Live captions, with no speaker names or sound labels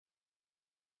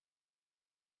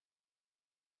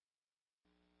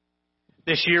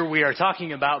This year we are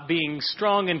talking about being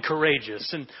strong and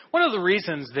courageous. And one of the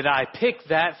reasons that I picked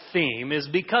that theme is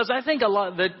because I think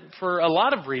for a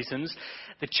lot of reasons,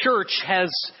 the church has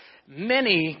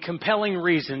many compelling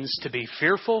reasons to be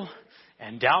fearful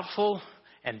and doubtful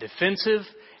and defensive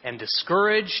and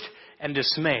discouraged and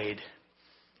dismayed.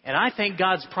 And I think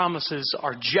God's promises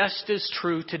are just as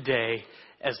true today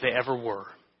as they ever were.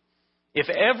 If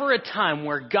ever a time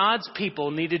where God's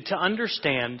people needed to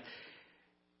understand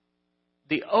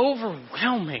the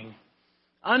overwhelming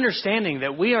understanding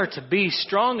that we are to be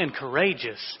strong and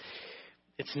courageous,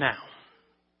 it's now.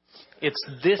 It's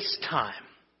this time.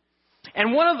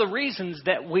 And one of the reasons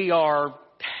that we are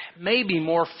maybe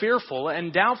more fearful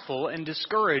and doubtful and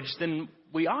discouraged than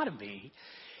we ought to be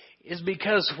is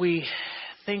because we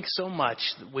think so much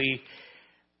that we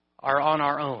are on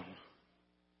our own.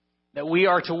 That we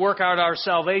are to work out our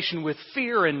salvation with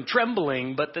fear and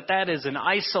trembling, but that is an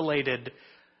isolated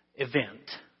event.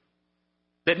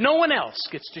 That no one else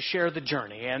gets to share the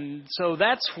journey. And so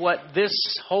that's what this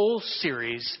whole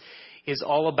series is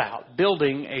all about,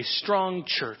 building a strong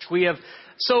church. We have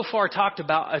so far talked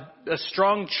about a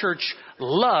strong church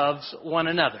loves one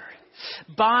another.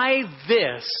 By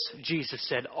this, Jesus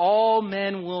said, all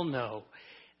men will know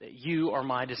that you are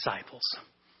my disciples,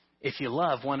 if you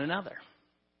love one another.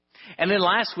 And then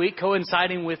last week,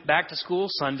 coinciding with Back to School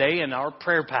Sunday and our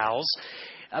prayer pals,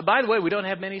 by the way, we don't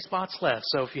have many spots left.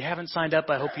 So if you haven't signed up,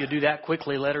 I hope you do that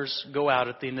quickly. Letters go out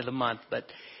at the end of the month. But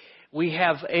we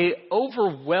have an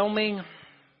overwhelming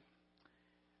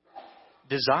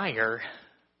desire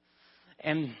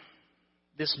and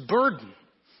this burden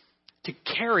to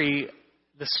carry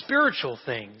the spiritual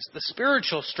things, the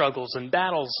spiritual struggles and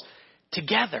battles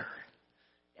together.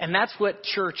 And that's what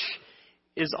church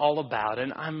is all about.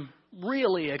 And I'm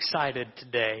really excited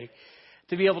today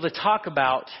to be able to talk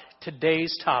about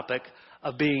today's topic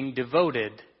of being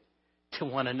devoted to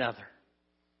one another.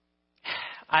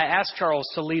 I asked Charles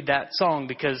to lead that song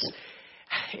because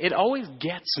it always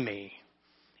gets me.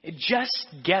 It just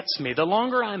gets me. The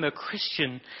longer I'm a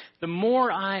Christian, the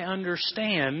more I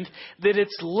understand that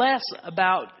it's less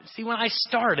about... See, when I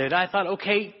started, I thought,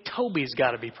 okay, Toby's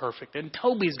got to be perfect, and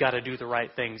Toby's got to do the right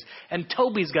things, and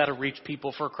Toby's got to reach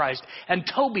people for Christ, and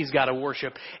Toby's got to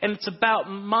worship. And it's about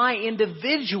my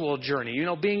individual journey,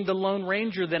 being the Lone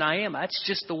Ranger that I am. That's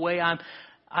just the way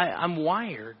I'm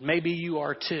wired. Maybe you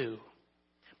are too.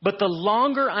 But the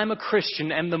longer I'm a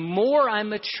Christian and the more I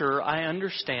mature, I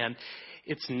understand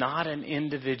it's not an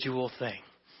individual thing.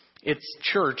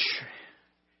 Church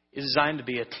is designed to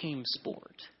be a team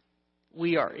sport.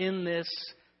 We are in this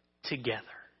together.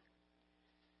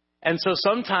 And so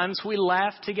sometimes we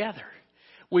laugh together.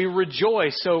 We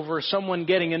rejoice over someone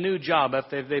getting a new job if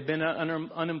they've been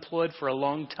unemployed for a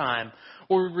long time.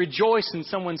 Or we rejoice in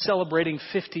someone celebrating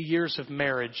 50 years of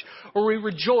marriage. Or we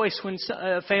rejoice when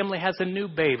a family has a new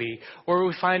baby. Or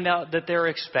we find out that they're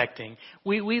expecting.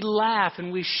 We laugh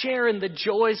and we share in the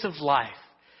joys of life.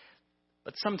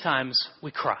 But sometimes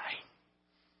we cry.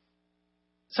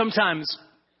 Sometimes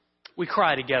we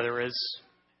cry together as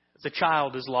a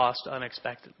child is lost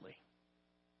unexpectedly.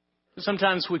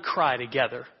 Sometimes we cry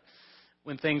together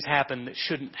when things happen that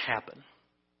shouldn't happen.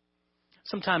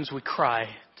 Sometimes we cry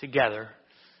together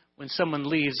when someone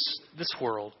leaves this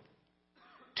world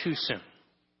too soon.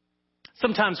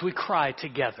 Sometimes we cry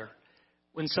together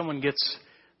when someone gets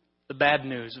the bad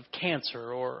news of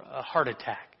cancer or a heart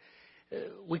attack.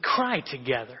 We cry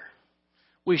together.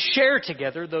 We share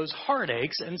together those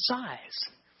heartaches and sighs.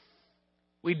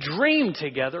 We dream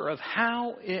together of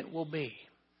how it will be.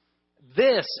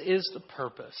 This is the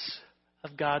purpose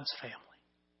of God's family.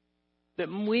 That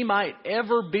we might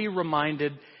ever be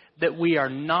reminded that we are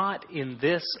not in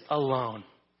this alone,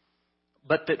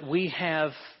 but that we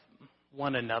have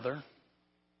one another.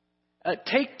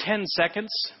 Take 10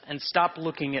 seconds and stop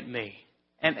looking at me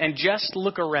and just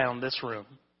look around this room.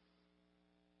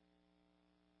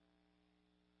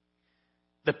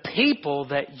 The people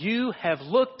that you have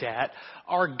looked at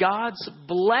are God's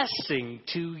blessing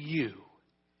to you.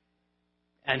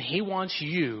 And He wants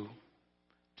you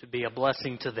to be a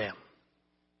blessing to them.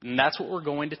 And that's what we're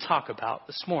going to talk about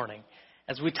this morning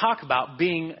as we talk about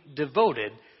being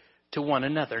devoted to one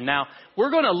another. Now,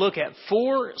 we're going to look at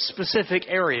 4 specific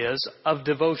areas of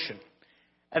devotion.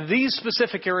 And these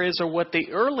specific areas are what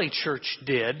the early church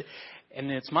did,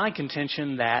 and it's my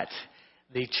contention that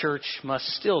the church must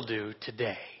still do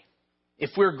today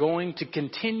if we're going to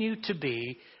continue to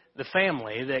be the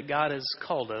family that God has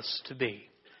called us to be.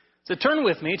 So turn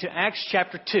with me to Acts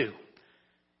chapter 2.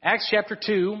 Acts chapter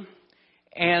 2,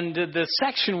 and the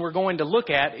section we're going to look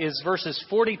at is verses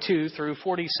 42 through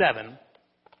 47.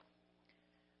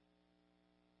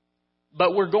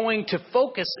 But we're going to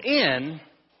focus in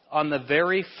on the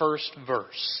very first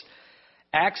verse.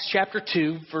 Acts chapter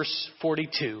 2, verse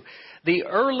 42. The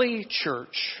early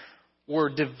church were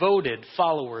devoted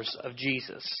followers of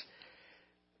Jesus.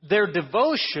 Their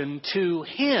devotion to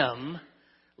Him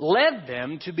led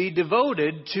them to be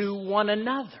devoted to one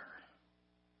another.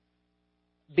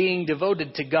 Being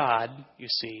devoted to God, you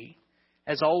see,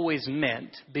 has always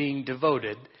meant being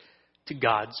devoted to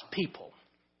God's people.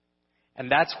 And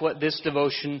that's what this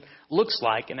devotion looks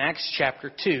like in Acts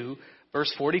chapter 2,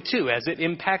 verse 42, as it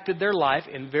impacted their life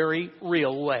in very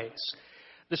real ways.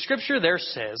 The scripture there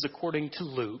says, according to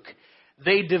Luke,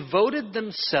 they devoted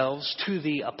themselves to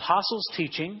the apostles'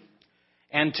 teaching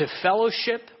and to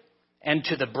fellowship and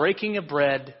to the breaking of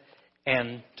bread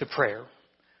and to prayer.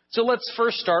 So let's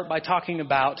first start by talking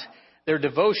about their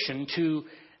devotion to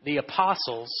the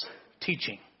apostles'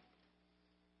 teaching.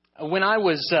 When I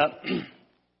was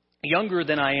younger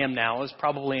than I am now, I was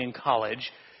probably in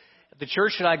college, at the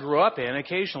church that I grew up in,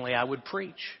 occasionally I would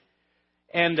preach.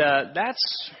 And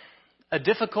that's a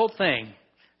difficult thing,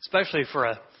 especially for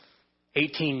a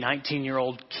 18,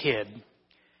 19-year-old kid.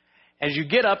 As you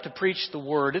get up to preach the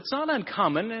word, it's not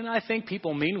uncommon, and I think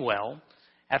people mean well,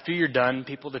 after you're done,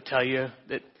 people to tell you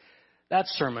that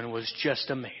sermon was just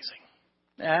amazing.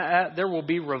 There will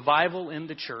be revival in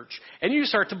the church. And you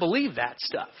start to believe that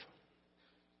stuff.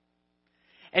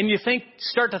 And you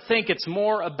start to think it's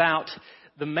more about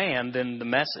the man than the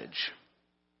message.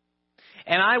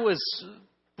 And I was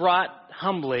brought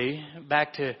humbly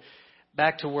back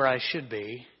to where I should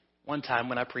be one time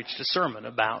when I preached a sermon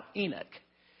about Enoch.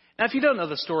 Now, if you don't know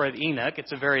the story of Enoch,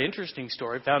 it's a very interesting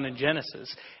story found in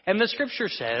Genesis. And the scripture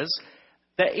says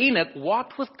that Enoch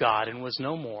walked with God and was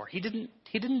no more. He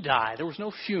didn't die. There was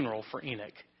no funeral for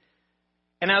Enoch.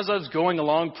 And as I was going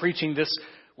along preaching this,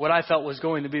 what I felt was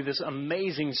going to be this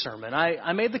amazing sermon,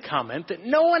 I made the comment that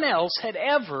no one else had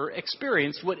ever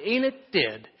experienced what Enoch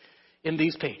did in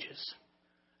these pages.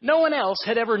 No one else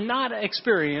had ever not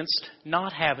experienced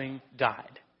not having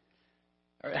died.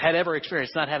 Or had ever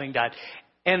experienced not having died.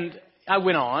 And I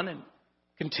went on and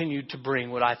continued to bring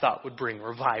what I thought would bring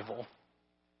revival.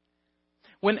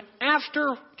 When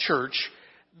after church,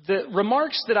 the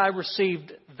remarks that I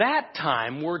received that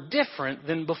time were different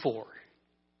than before.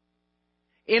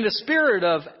 In a spirit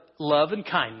of love and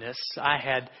kindness, I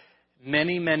had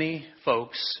many, many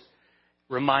folks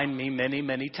remind me many,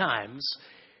 many times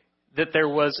that there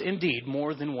was indeed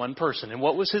more than one person. And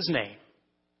what was his name?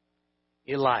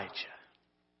 Elijah.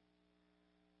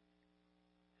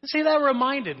 See, that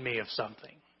reminded me of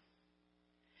something.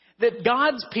 That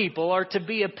God's people are to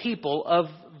be a people of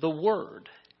the Word.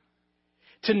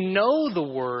 To know the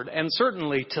Word and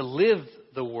certainly to live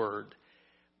the Word.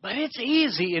 But it's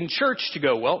easy in church to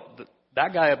go, well,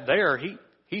 that guy up there,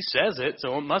 he says it,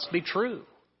 so it must be true.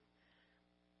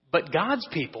 But God's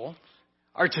people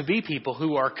are to be people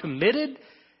who are committed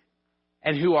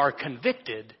and who are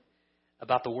convicted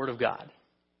about the Word of God.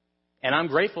 And I'm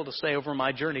grateful to say over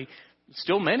my journey,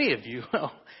 still many of you,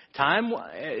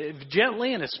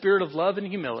 gently in a spirit of love and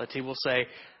humility will say,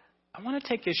 I want to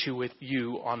take issue with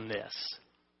you on this.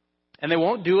 And they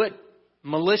won't do it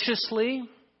maliciously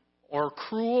or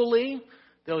cruelly.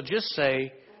 They'll just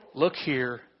say, look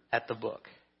here at the book.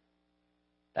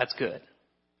 That's good.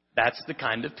 That's the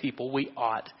kind of people we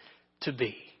ought to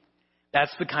be.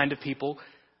 That's the kind of people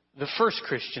the first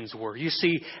Christians were. You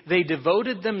see, they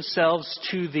devoted themselves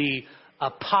to the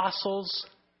apostles'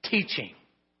 teaching.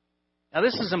 Now,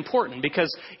 this is important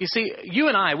because, you see, you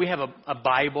and I, we have a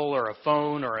Bible or a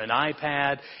phone or an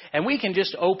iPad, and we can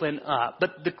just open up.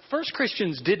 But the first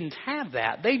Christians didn't have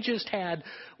that. They just had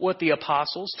what the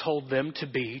apostles told them to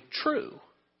be true.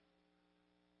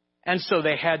 And so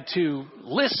they had to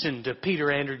listen to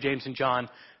Peter, Andrew, James, and John,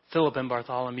 Philip and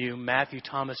Bartholomew, Matthew,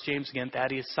 Thomas, James again,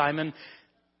 Thaddeus, Simon.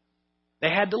 They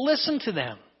had to listen to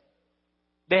them.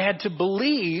 They had to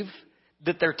believe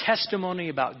that their testimony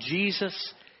about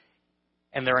Jesus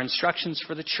and their instructions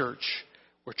for the church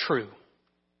were true.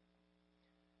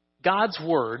 God's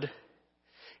Word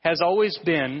has always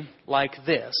been like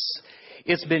this.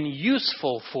 It's been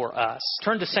useful for us.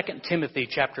 Turn to 2 Timothy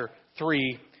chapter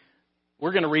 3.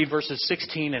 We're going to read verses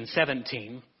 16 and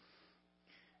 17.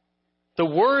 The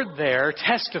Word there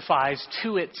testifies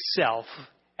to itself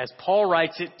as Paul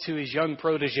writes it to his young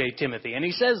protege Timothy. And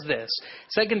he says this,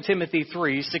 2 Timothy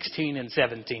 3, 16 and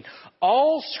 17.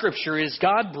 All Scripture is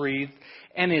God-breathed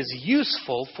and is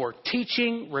useful for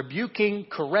teaching, rebuking,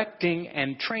 correcting,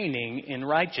 and training in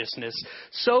righteousness,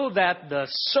 so that the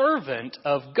servant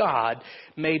of God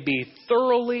may be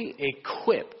thoroughly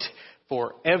equipped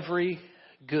for every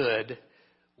good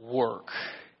work.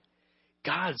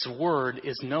 God's Word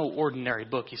is no ordinary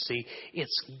book, you see.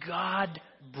 It's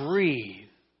God-breathed.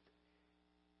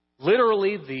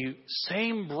 Literally, the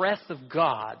same breath of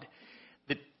God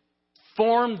that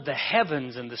formed the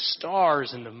heavens and the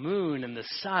stars and the moon and the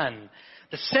sun.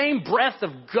 The same breath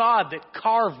of God that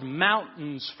carved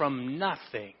mountains from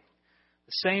nothing.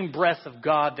 The same breath of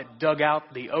God that dug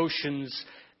out the ocean's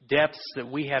depths that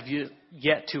we have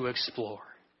yet to explore.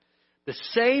 The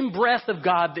same breath of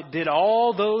God that did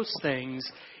all those things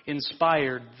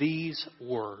inspired these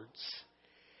words.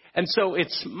 And so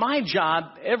it's my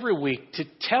job every week to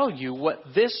tell you what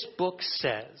this book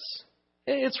says.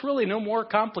 It's really no more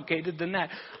complicated than that.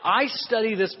 I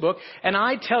study this book and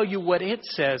I tell you what it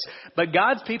says. But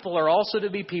God's people are also to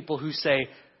be people who say,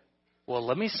 well,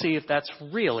 let me see if that's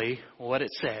really what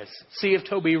it says. See if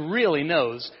Toby really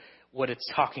knows what it's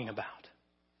talking about.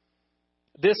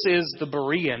 This is the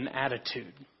Berean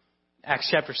attitude. Acts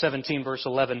chapter 17, verse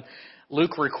 11,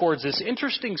 Luke records this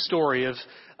interesting story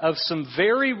of some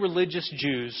very religious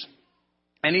Jews.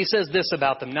 And he says this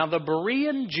about them. Now, the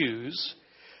Berean Jews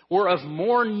were of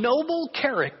more noble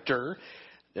character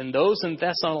than those in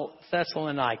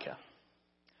Thessalonica,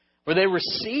 where they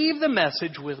received the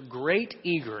message with great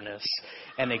eagerness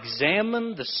and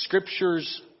examined the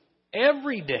Scriptures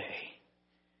every day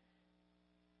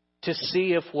to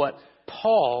see if what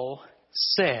Paul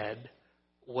said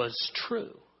was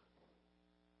true.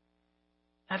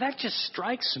 Now that just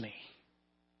strikes me.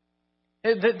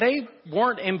 They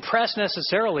weren't impressed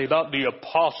necessarily about the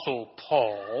Apostle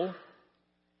Paul.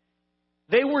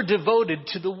 They were devoted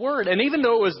to the Word. And even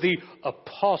though it was the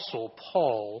Apostle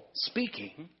Paul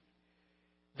speaking,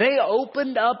 they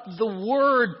opened up the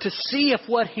Word to see if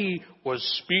what he was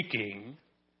speaking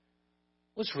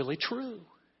was really true.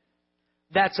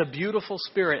 That's a beautiful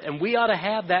spirit, and we ought to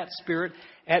have that spirit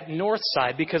at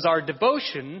Northside because our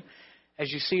devotion,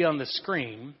 as you see on the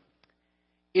screen,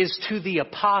 is to the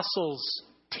apostles'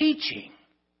 teaching.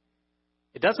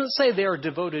 It doesn't say they are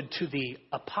devoted to the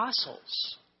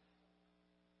apostles.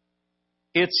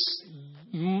 It's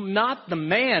not the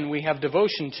man we have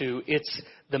devotion to, it's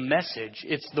the message,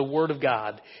 it's the Word of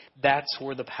God. That's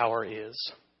where the power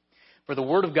is. For the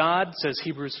Word of God, says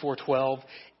Hebrews 4:12,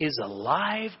 is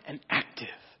alive and active,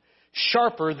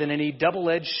 sharper than any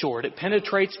double-edged sword. It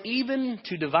penetrates even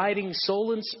to dividing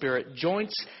soul and spirit,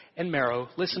 joints and marrow.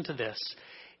 Listen to this.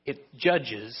 It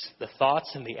judges the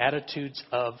thoughts and the attitudes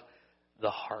of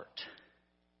the heart.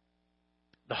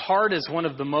 The heart is one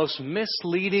of the most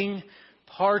misleading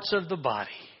parts of the body.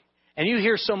 And you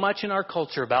hear so much in our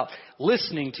culture about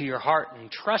listening to your heart and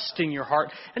trusting your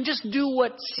heart and just do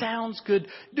what sounds good,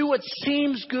 do what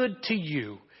seems good to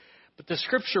you. But the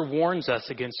Scripture warns us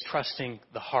against trusting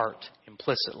the heart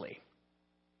implicitly.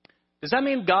 Does that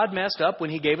mean God messed up when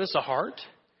He gave us a heart?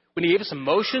 When He gave us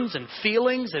emotions and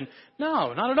feelings? And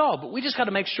no, not at all. But we just got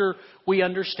to make sure we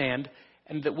understand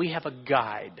and that we have a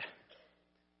guide.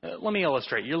 Let me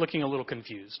illustrate. You're looking a little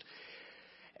confused.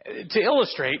 To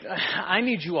illustrate, I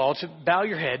need you all to bow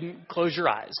your head and close your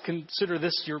eyes. Consider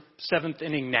this your seventh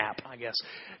inning nap, I guess.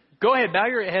 Go ahead, bow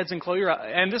your heads and close your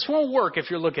eyes. And this won't work if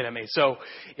you're looking at me. So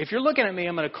if you're looking at me,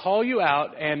 I'm going to call you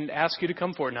out and ask you to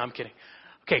come forward. No, I'm kidding.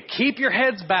 Okay, keep your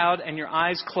heads bowed and your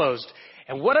eyes closed.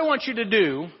 And what I want you to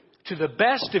do, to the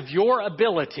best of your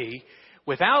ability,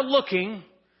 without looking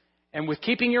and with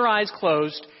keeping your eyes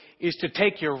closed, is to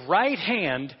take your right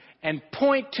hand and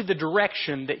point to the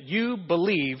direction that you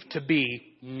believe to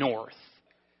be north.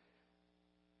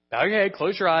 Bow your head,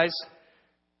 close your eyes.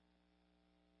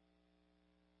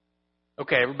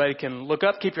 Okay, everybody can look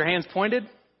up, keep your hands pointed.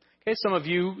 Okay, some of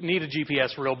you need a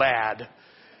GPS real bad.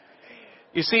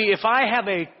 You see, if I have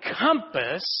a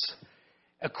compass,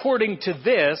 according to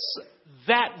this,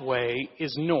 that way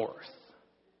is north.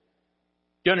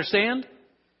 Do you understand?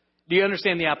 Do you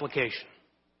understand the application?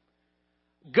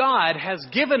 God has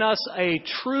given us a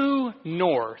true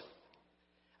north.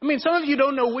 I mean, some of you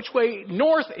don't know which way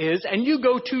north is, and you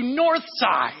go to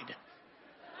Northside.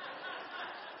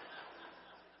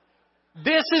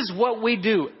 This is what we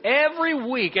do every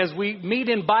week as we meet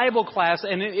in Bible class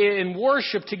and in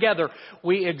worship together.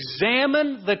 We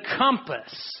examine the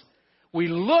compass. We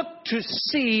look to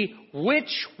see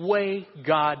which way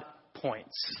God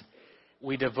points.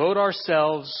 We devote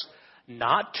ourselves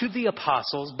not to the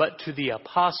apostles, but to the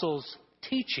apostles'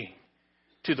 teaching,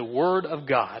 to the Word of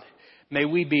God. May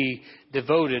we be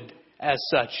devoted as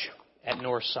such at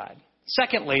Northside.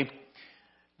 Secondly,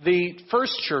 the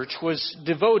first church was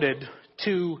devoted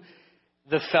to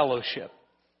the fellowship.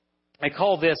 I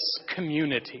call this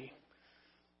community.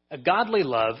 A godly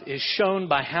love is shown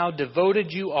by how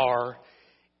devoted you are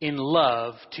in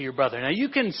love to your brother. Now, you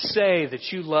can say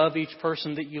that you love each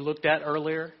person that you looked at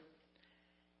earlier,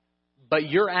 but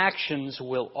your actions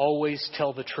will always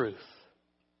tell the truth.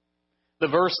 The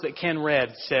verse that Ken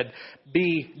read said,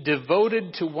 "Be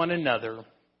devoted to one another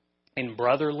in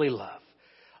brotherly love.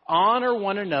 Honor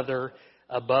one another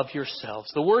above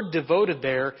yourselves." The word devoted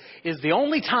there is the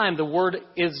only time the word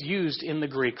is used in the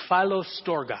Greek,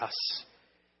 philostorgos.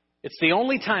 It's the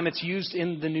only time it's used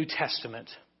in the New Testament.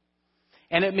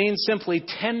 And it means simply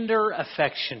tender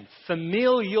affection,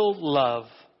 familial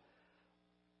love.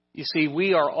 You see,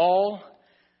 we are all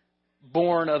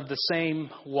born of the same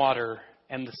water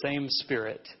and the same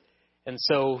Spirit. And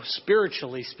so,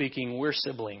 spiritually speaking, we're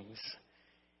siblings.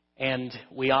 And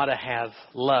we ought to have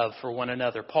love for one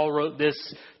another. Paul wrote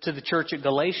this to the church at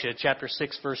Galatia, chapter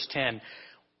 6, verse 10.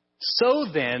 "So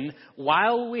then,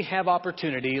 while we have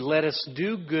opportunity, let us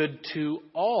do good to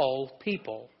all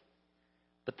people."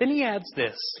 But then he adds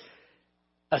this,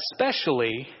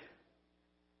 "especially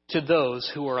to those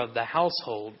who are of the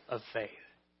household of faith."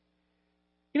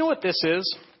 You know what this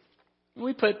is?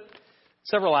 We put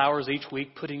several hours each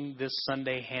week putting this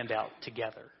Sunday handout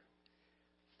together.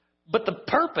 But the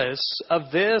purpose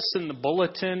of this and the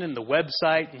bulletin and the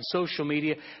website and social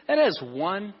media, that has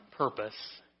one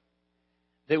purpose: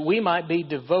 that we might be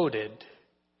devoted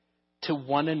to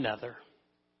one another,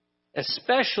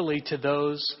 especially to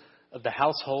those of the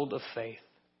household of faith.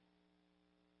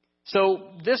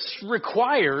 So this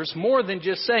requires more than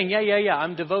just saying, yeah,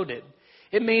 I'm devoted.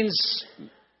 It means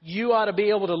you ought to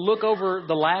be able to look over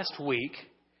the last week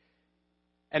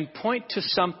and point to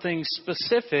something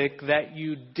specific that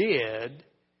you did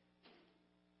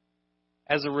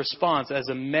as a response, as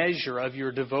a measure of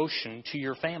your devotion to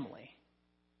your family.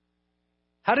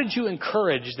 How did you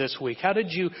encourage this week? How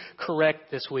did you correct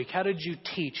this week? How did you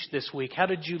teach this week? How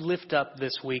did you lift up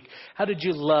this week? How did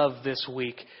you love this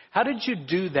week? How did you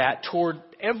do that toward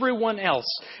everyone else?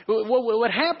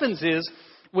 What happens is,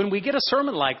 when we get a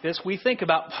sermon like this, we think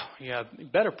about, you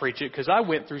better preach it because I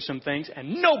went through some things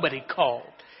and nobody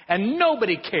called and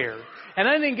nobody cared. And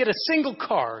I didn't get a single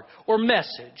card or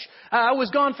message. I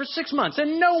was gone for 6 months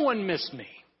and no one missed me.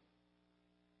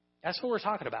 That's what we're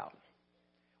talking about.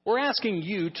 We're asking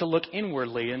you to look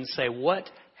inwardly and say, what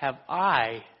have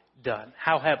I done?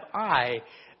 How have I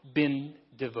been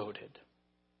devoted?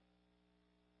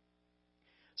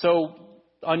 So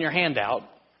on your handout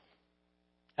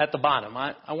at the bottom,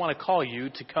 I want to call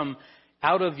you to come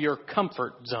out of your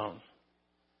comfort zone.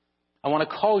 I want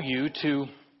to call you to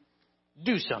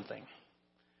do something.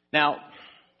 Now,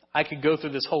 I could go through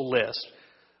this whole list,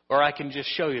 or I can just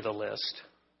show you the list.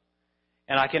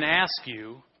 And I can ask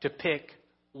you to pick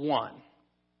one.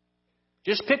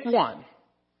 Just pick one.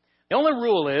 The only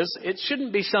rule is it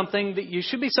shouldn't be something that you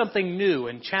should be something new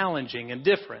and challenging and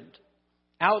different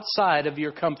outside of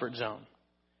your comfort zone.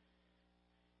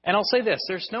 And I'll say this,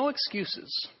 there's no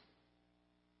excuses.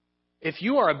 If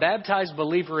you are a baptized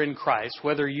believer in Christ,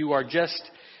 whether you are just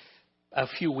a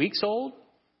few weeks old,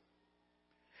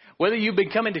 whether you've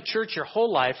been coming to church your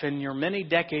whole life and you're many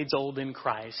decades old in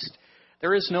Christ,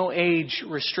 there is no age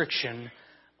restriction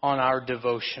on our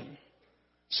devotion.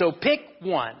 So pick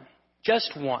one,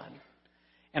 just one,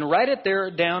 and write it there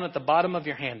down at the bottom of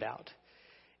your handout.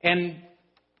 And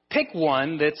pick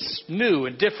one that's new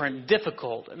and different and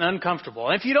difficult and uncomfortable.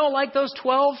 And if you don't like those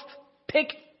 12,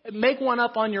 make one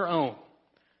up on your own.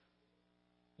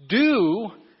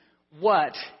 Do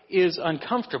what is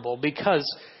uncomfortable, because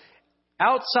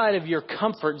outside of your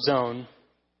comfort zone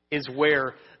is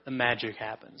where the magic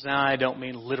happens. Now, I don't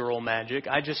mean literal magic.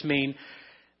 I just mean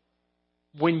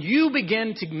when you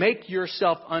begin to make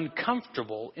yourself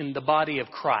uncomfortable in the body of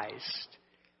Christ,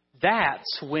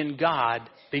 that's when God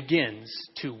begins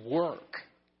to work.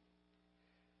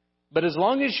 But as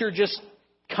long as you're just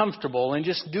comfortable and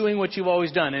just doing what you've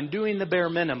always done and doing the bare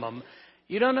minimum,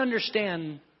 you don't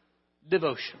understand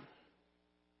devotion.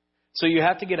 So you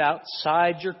have to get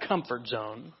outside your comfort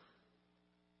zone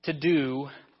to do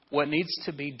what needs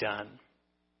to be done.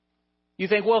 You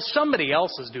think, well, somebody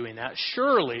else is doing that.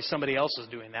 Surely somebody else is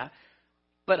doing that.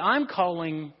 But I'm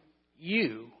calling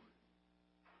you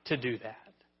to do that.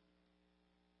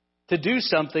 To do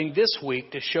something this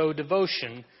week to show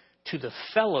devotion to the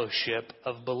fellowship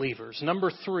of believers.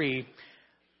 Number 3,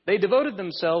 they devoted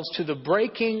themselves to the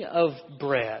breaking of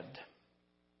bread.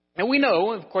 And we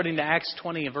know, according to Acts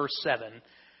 20 and verse 7,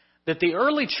 that the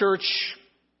early church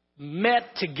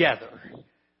met together.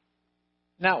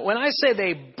 Now, when I say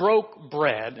they broke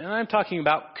bread, and I'm talking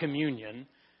about communion,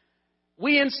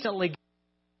 we instantly get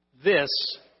this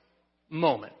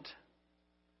moment.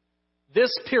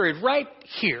 This period right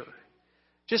here,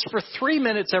 just for 3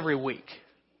 minutes every week.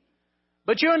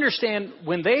 But you understand,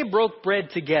 when they broke bread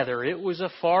together, it was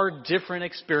a far different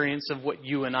experience of what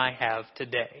you and I have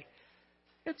today.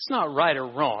 It's not right or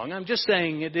wrong. I'm just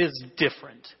saying it is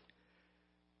different.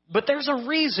 But there's a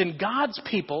reason God's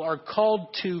people are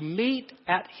called to meet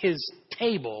at His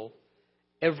table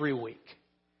every week.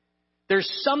 There's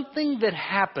something that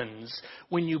happens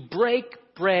when you break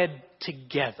bread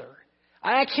together.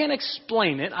 I can't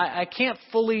explain it. I can't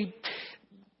fully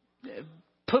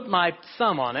put my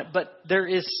thumb on it, but there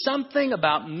is something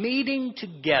about meeting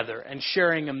together and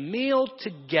sharing a meal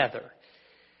together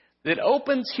that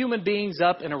opens human beings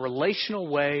up in a relational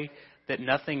way that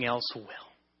nothing else will.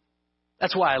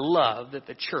 That's why I love that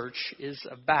the church is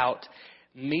about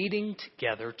meeting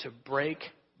together to break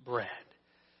bread.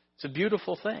 It's a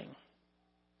beautiful thing.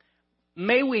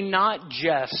 May we not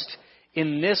just,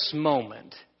 in this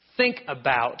moment, think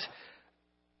about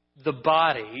the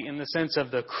body in the sense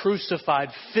of the crucified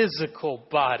physical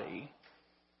body,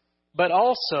 but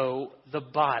also the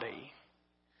body.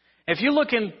 If you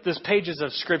look in these pages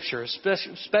of Scripture,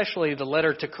 especially the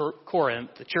letter to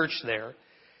Corinth, the church there,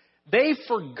 they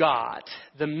forgot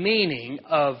the meaning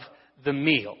of the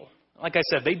meal. Like I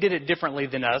said, they did it differently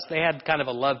than us. They had kind of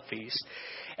a love feast.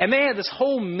 And they had this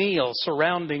whole meal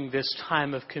surrounding this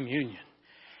time of communion.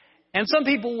 And some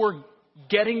people were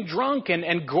getting drunk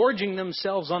and gorging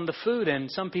themselves on the food.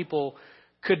 And some people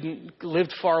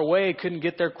lived far away, couldn't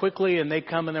get there quickly, and they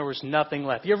come and there was nothing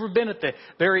left. You ever been at the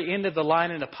very end of the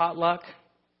line in a potluck?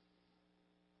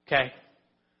 Okay.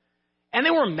 And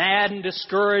they were mad and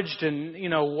discouraged and,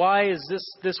 why is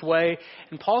this way?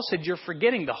 And Paul said, you're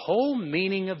forgetting the whole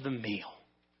meaning of the meal.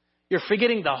 You're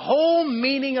forgetting the whole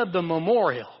meaning of the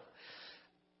memorial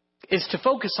is to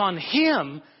focus on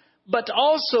Him, but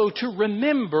also to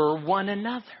remember one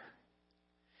another.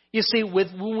 You see,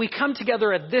 when we come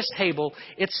together at this table,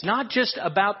 it's not just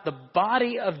about the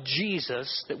body of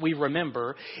Jesus that we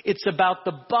remember. It's about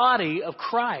the body of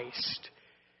Christ.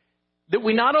 That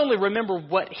we not only remember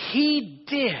what He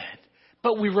did,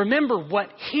 but we remember what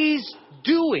He's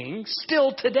doing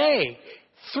still today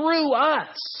through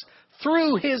us,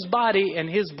 through His body and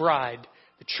His bride,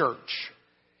 the church.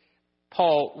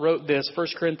 Paul wrote this, 1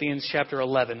 Corinthians chapter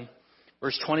 11,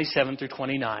 verse 27 through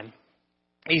 29.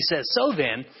 He says, so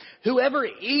then, whoever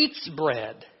eats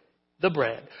the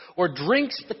bread, or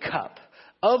drinks the cup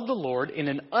of the Lord in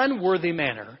an unworthy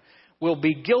manner will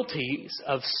be guilty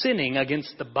of sinning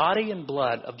against the body and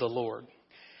blood of the Lord.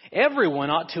 Everyone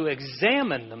ought to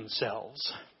examine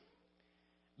themselves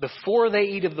before they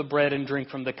eat of the bread and drink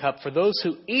from the cup. For those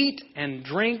who eat and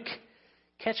drink,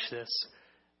 catch this,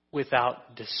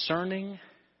 without discerning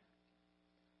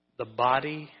the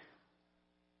body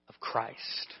of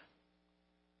Christ.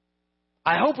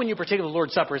 I hope when you partake of the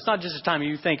Lord's Supper, it's not just a time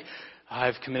you think,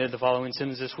 I've committed the following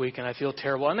sins this week and I feel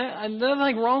terrible. And there's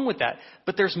nothing wrong with that.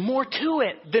 But there's more to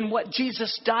it than what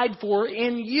Jesus died for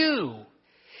in you.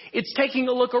 It's taking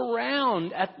a look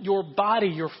around at your body,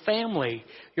 your family,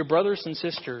 your brothers and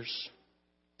sisters,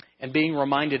 and being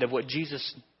reminded of what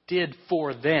Jesus did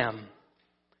for them,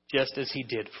 just as He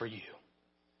did for you.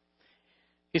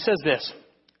 He says this,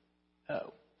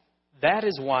 that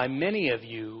is why many of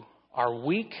you are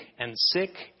weak and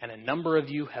sick, and a number of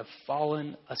you have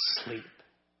fallen asleep.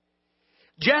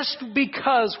 Just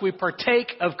because we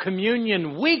partake of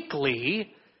communion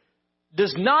weekly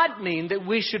does not mean that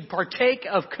we should partake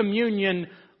of communion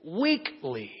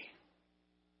weekly.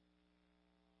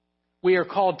 We are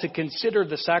called to consider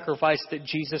the sacrifice that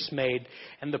Jesus made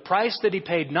and the price that He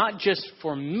paid, not just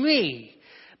for me,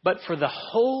 but for the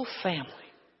whole family.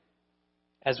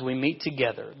 As we meet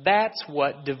together. That's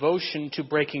what devotion to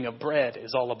breaking of bread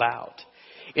is all about.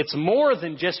 It's more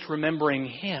than just remembering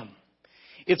Him.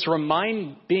 It's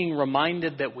being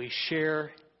reminded that we share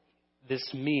this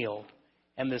meal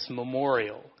and this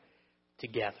memorial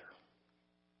together.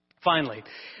 Finally,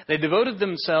 they devoted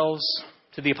themselves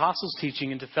to the apostles'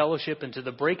 teaching and to fellowship and to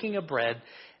the breaking of bread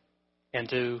and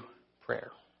to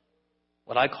prayer.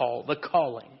 What I call the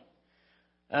calling.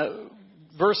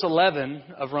 Verse 11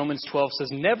 of Romans 12 says,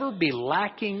 never be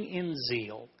lacking in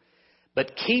zeal,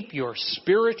 but keep your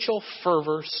spiritual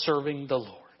fervor serving the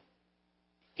Lord.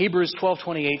 Hebrews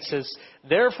 12:28 says,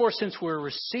 therefore, since we're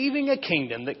receiving a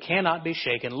kingdom that cannot be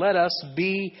shaken, let us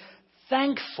be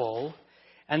thankful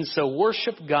and so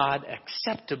worship God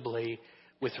acceptably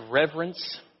with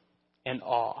reverence and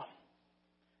awe.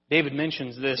 David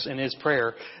mentions this in his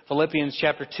prayer. Philippians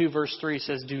chapter 2 verse 3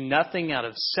 says, do nothing out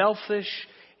of selfish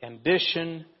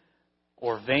ambition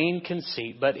or vain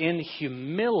conceit, but in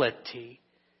humility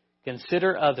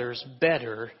consider others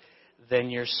better than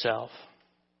yourself.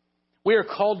 We are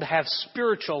called to have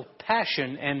spiritual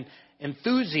passion and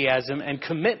enthusiasm, and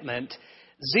commitment.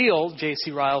 Zeal,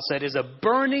 J.C. Ryle said, is a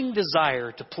burning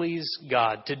desire to please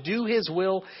God, to do His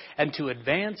will, and to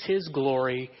advance His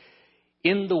glory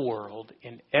in the world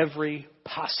in every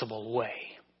possible way.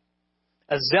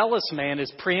 A zealous man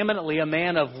is preeminently a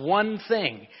man of one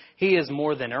thing. He is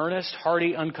more than earnest,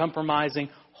 hearty, uncompromising,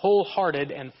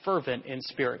 wholehearted, and fervent in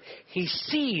spirit. He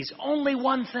sees only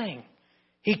one thing.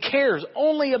 He cares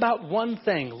only about one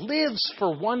thing, lives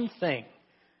for one thing,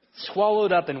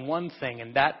 swallowed up in one thing,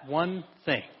 and that one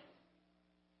thing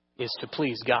is to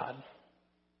please God.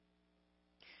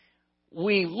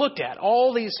 We looked at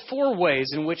all these 4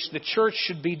 ways in which the church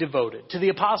should be devoted: to the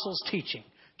apostles' teaching,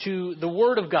 to the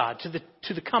Word of God, to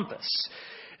the compass,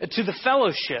 to the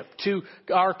fellowship, to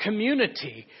our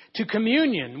community, to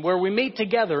communion, where we meet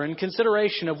together in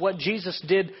consideration of what Jesus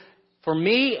did for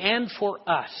me and for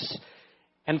us.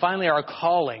 And finally, our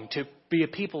calling to be a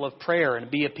people of prayer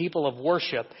and be a people of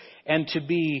worship and to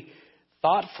be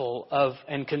thoughtful of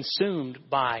and consumed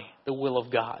by the will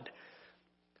of God.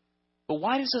 But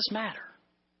why does this matter?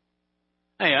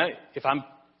 If I'm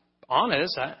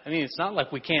honest, I mean, it's not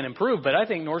like we can't improve, but I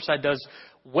think Northside does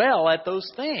well at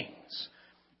those things.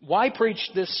 Why preach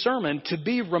this sermon? To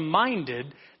be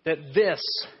reminded that this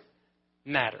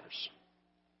matters.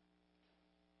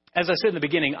 As I said in the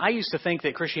beginning, I used to think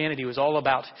that Christianity was all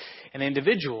about an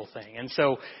individual thing. And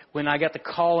so when I got the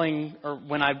calling, or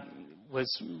when I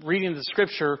was reading the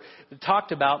scripture that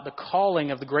talked about the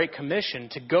calling of the Great Commission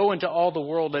to go into all the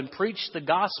world and preach the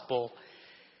gospel,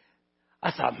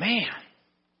 I thought, man,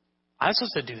 I'm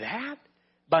supposed to do that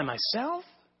by myself?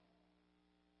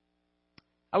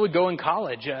 I would go in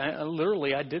college.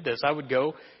 I did this. I would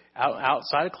go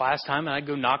outside of class time and I'd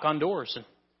go knock on doors and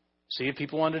see if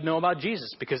people wanted to know about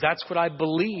Jesus, because that's what I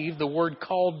believe the Word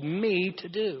called me to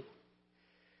do.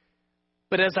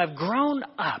 But as I've grown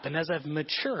up and as I've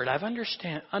matured, I've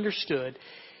understood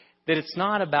that it's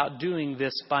not about doing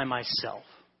this by myself.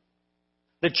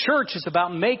 The church is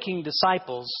about making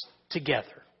disciples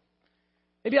together.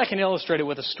 Maybe I can illustrate it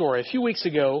with a story. A few weeks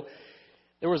ago,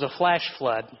 there was a flash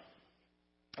flood,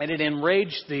 and it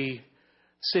enraged the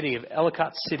city of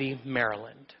Ellicott City,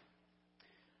 Maryland.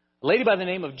 A lady by the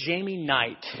name of Jamie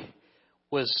Knight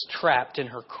was trapped in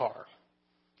her car.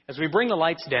 As we bring the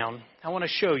lights down, I want to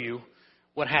show you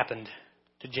what happened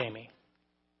to Jamie.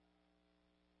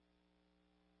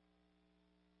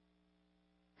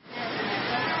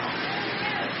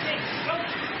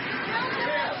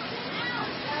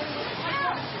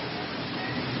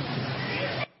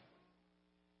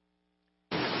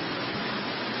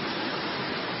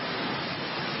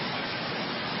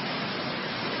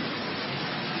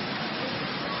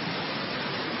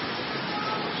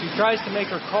 She tries to make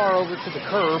her car over to the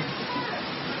curb,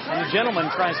 and the gentleman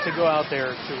tries to go out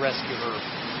there to rescue her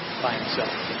by himself.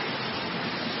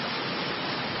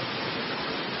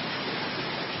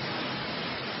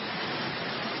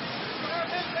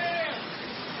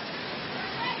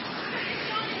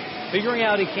 Figuring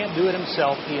out he can't do it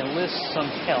himself, he enlists some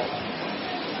help.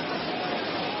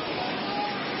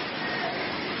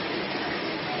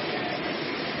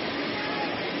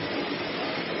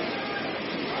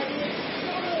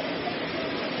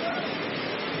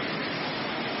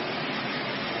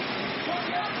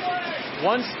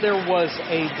 Once there was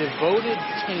a devoted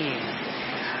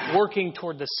team working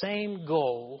toward the same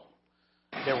goal,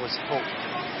 there was hope.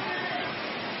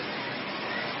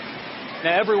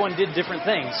 Now, everyone did different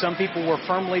things. Some people were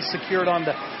firmly secured on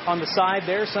the side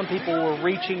there. Some people were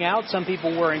reaching out. Some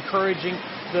people were encouraging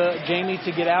Jamie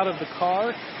to get out of the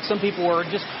car. Some people were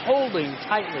just holding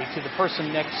tightly to the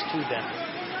person next to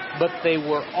them. But they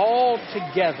were all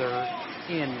together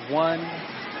in one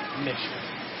mission.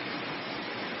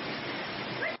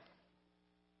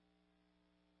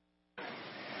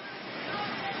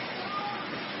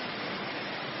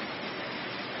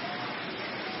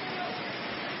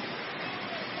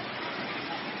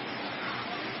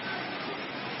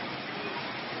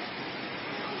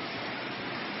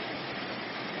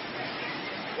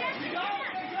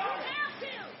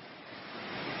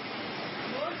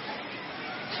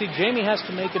 See, Jamie has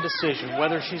to make a decision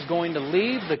whether she's going to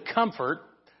leave the comfort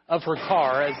of her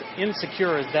car, as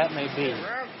insecure as that may be,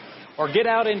 or get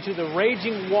out into the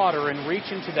raging water and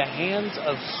reach into the hands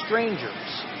of strangers.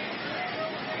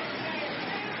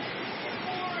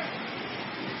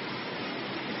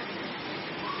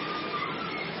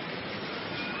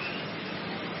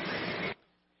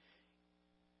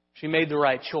 She made the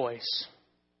right choice.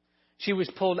 She was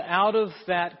pulled out of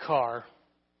that car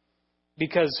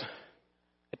because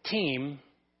a team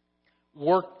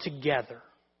worked together.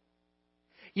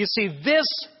 You see, this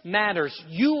matters.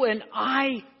 You and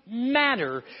I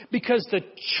matter because the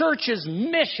church's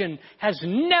mission has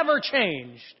never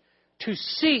changed to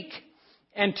seek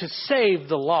and to save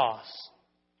the lost.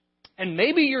 And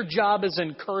maybe your job is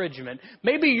encouragement.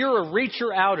 Maybe you're a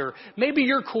reacher outer. Maybe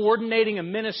you're coordinating a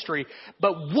ministry.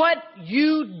 But what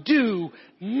you do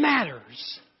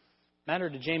matters.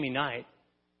 Mattered to Jamie Knight.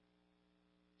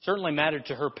 Certainly mattered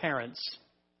to her parents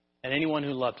and anyone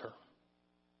who loved her.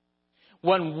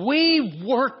 When we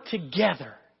work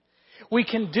together, we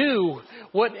can do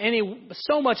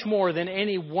so much more than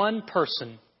any one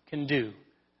person can do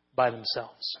by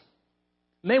themselves.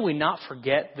 May we not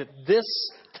forget that this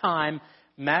time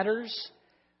matters,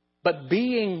 but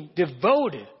being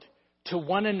devoted to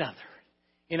one another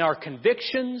in our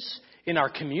convictions, in our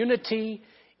community,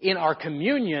 in our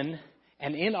communion,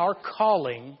 and in our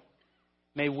calling,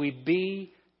 may we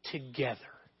be together.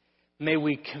 May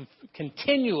we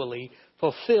continually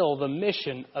fulfill the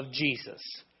mission of Jesus.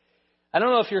 I don't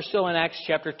know if you're still in Acts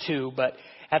chapter 2, but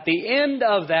at the end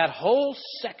of that whole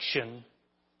section,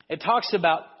 it talks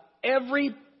about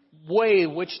every way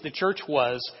which the church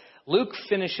was. Luke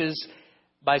finishes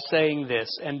by saying this,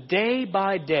 and day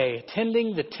by day,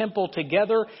 attending the temple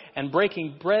together and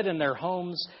breaking bread in their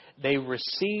homes, they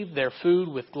received their food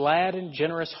with glad and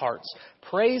generous hearts,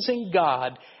 praising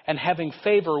God and having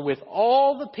favor with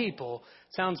all the people.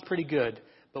 Sounds pretty good,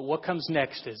 but what comes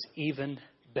next is even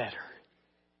better.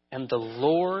 And the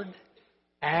Lord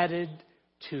added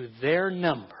to their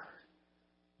number,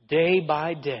 day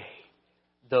by day,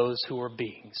 those who were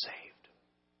being saved.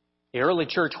 The early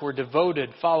church were devoted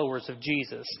followers of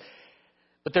Jesus.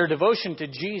 But their devotion to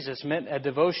Jesus meant a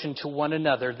devotion to one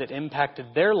another that impacted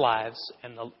their lives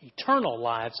and the eternal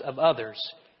lives of others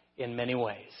in many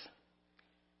ways.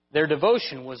 Their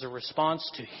devotion was a response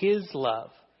to His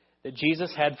love that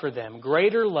Jesus had for them.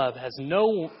 Greater love has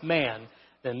no man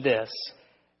than this,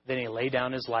 than He laid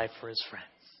down His life for His friends.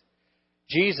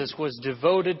 Jesus was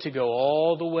devoted to go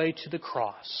all the way to the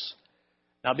cross.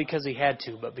 Not because He had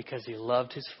to, but because He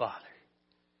loved His Father.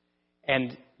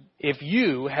 And if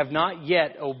you have not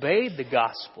yet obeyed the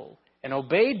gospel and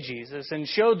obeyed Jesus and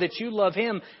showed that you love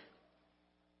Him,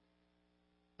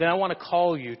 then I want to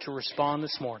call you to respond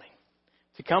this morning,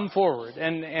 to come forward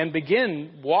and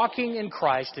begin walking in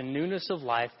Christ in newness of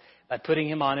life by putting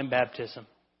Him on in baptism.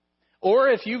 Or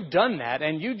if you've done that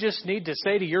and you just need to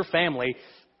say to your family,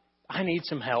 I need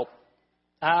some help.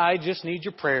 I just need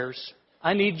your prayers.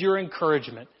 I need your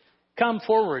encouragement. Come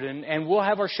forward and we'll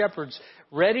have our shepherds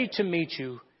ready to meet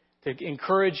you, to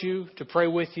encourage you, to pray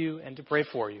with you, and to pray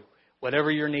for you.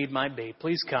 Whatever your need might be,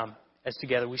 please come as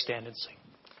together we stand and sing.